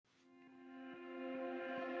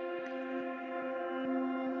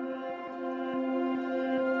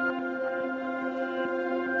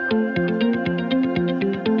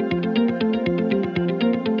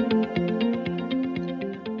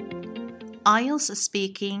IELTS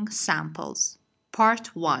speaking samples.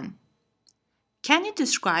 Part 1. Can you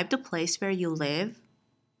describe the place where you live?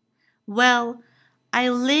 Well, I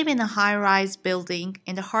live in a high-rise building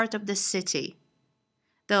in the heart of the city.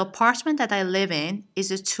 The apartment that I live in is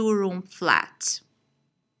a 2-room flat.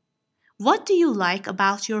 What do you like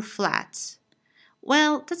about your flat?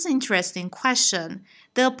 Well, that's an interesting question.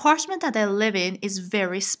 The apartment that I live in is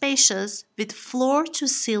very spacious with floor to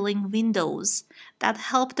ceiling windows that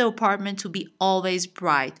help the apartment to be always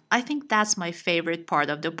bright. I think that's my favorite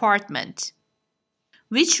part of the apartment.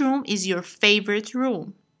 Which room is your favorite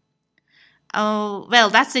room? Oh,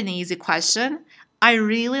 well, that's an easy question. I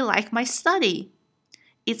really like my study.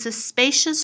 It's a spacious